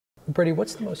Brady,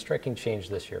 what's the most striking change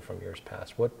this year from years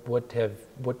past? What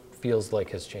feels like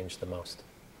has changed the most?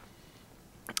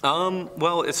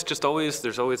 Well, it's just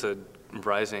there's always a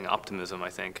rising optimism, I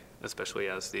think, especially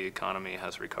as the economy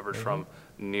has recovered from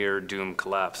near doom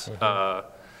collapse.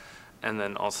 And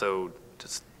then also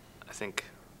just, I think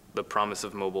the promise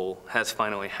of mobile has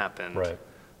finally happened. Right.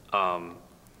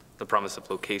 The promise of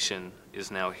location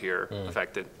is now here. The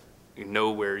fact that you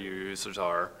know where your users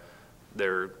are,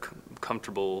 they're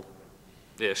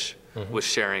comfortable-ish with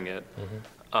sharing it,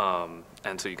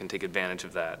 and so you can take advantage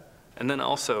of that. And then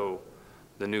also,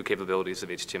 the new capabilities of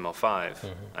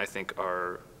HTML5, I think,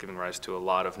 are giving rise to a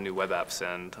lot of new web apps,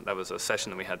 and that was a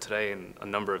session that we had today, and a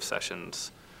number of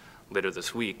sessions later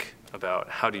this week about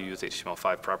how to use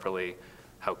HTML5 properly,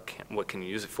 what can you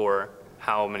use it for,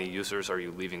 how many users are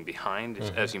you leaving behind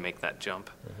as you make that jump,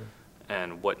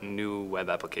 and what new web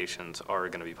applications are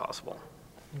going to be possible.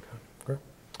 Okay, great.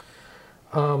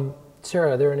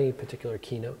 Sarah, are there any particular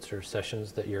keynotes or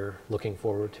sessions that you're looking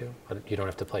forward to? You don't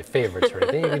have to play favorites or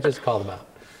anything, you can just call them out.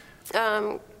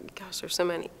 Gosh, there's so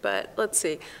many, but let's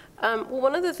see. Well,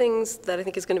 one of the things that I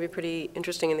think is going to be pretty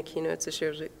interesting in the keynotes this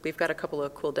year is we've got a couple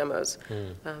of cool demos.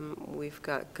 We've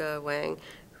got Ge Wang,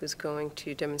 who's going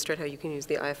to demonstrate how you can use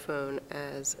the iPhone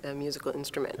as a musical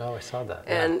instrument. Oh, I saw that.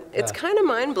 And it's kind of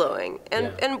mind-blowing.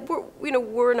 And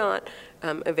we're not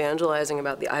evangelizing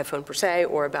about the iPhone per se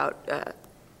or about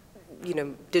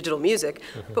digital music.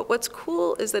 But what's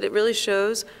cool is that it really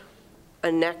shows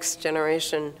a next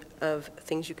generation of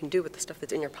things you can do with the stuff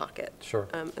that's in your pocket. Sure.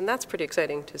 And that's pretty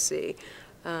exciting to see.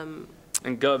 And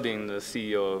Ge being the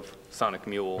CEO of Sonic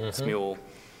Mule, Smule,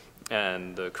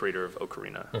 and the creator of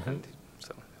Ocarina. And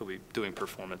so he'll be doing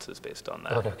performances based on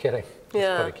that. Oh, no kidding. Yeah.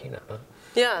 That's quite a keynote, huh?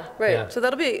 Yeah, right. Yeah. So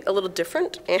that'll be a little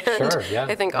different, and sure, yeah.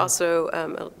 I think also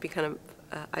it'll be kind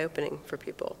of eye-opening for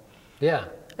people. Yeah.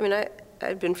 I mean,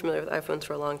 I'd been familiar with iPhones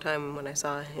for a long time, and when I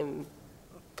saw him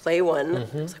play one,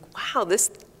 I was like, wow, this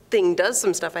thing does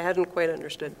some stuff I hadn't quite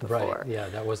understood before. Right, yeah,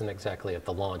 that wasn't exactly at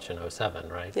the launch in '07,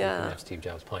 right? Yeah. You didn't have Steve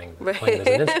Jobs playing Right. as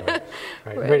an instrument.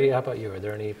 Right. Right. Brady, how about you? Are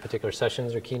there any particular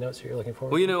sessions or keynotes that you're looking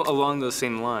forward to? Well, along those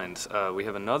same lines, we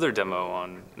have another demo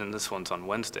and this one's on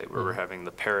Wednesday, where we're having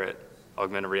the Parrot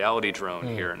augmented reality drone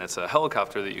here, and it's a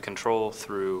helicopter that you control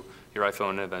through your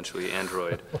iPhone and eventually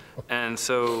Android. And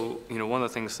so, one of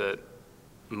the things that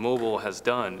mobile has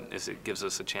done is it gives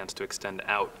us a chance to extend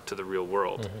out to the real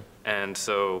world. And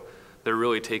so they're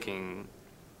really taking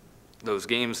those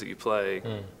games that you play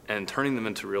and turning them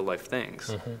into real life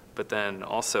things, but then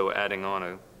also adding on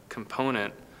a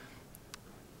component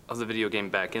of the video game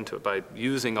back into it by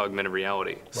using augmented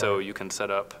reality. Right. So you can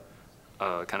set up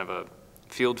kind of a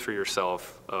field for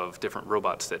yourself of different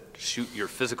robots that shoot your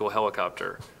physical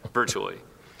helicopter virtually.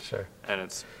 Sure. And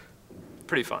it's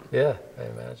pretty fun. Yeah, I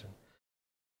imagine.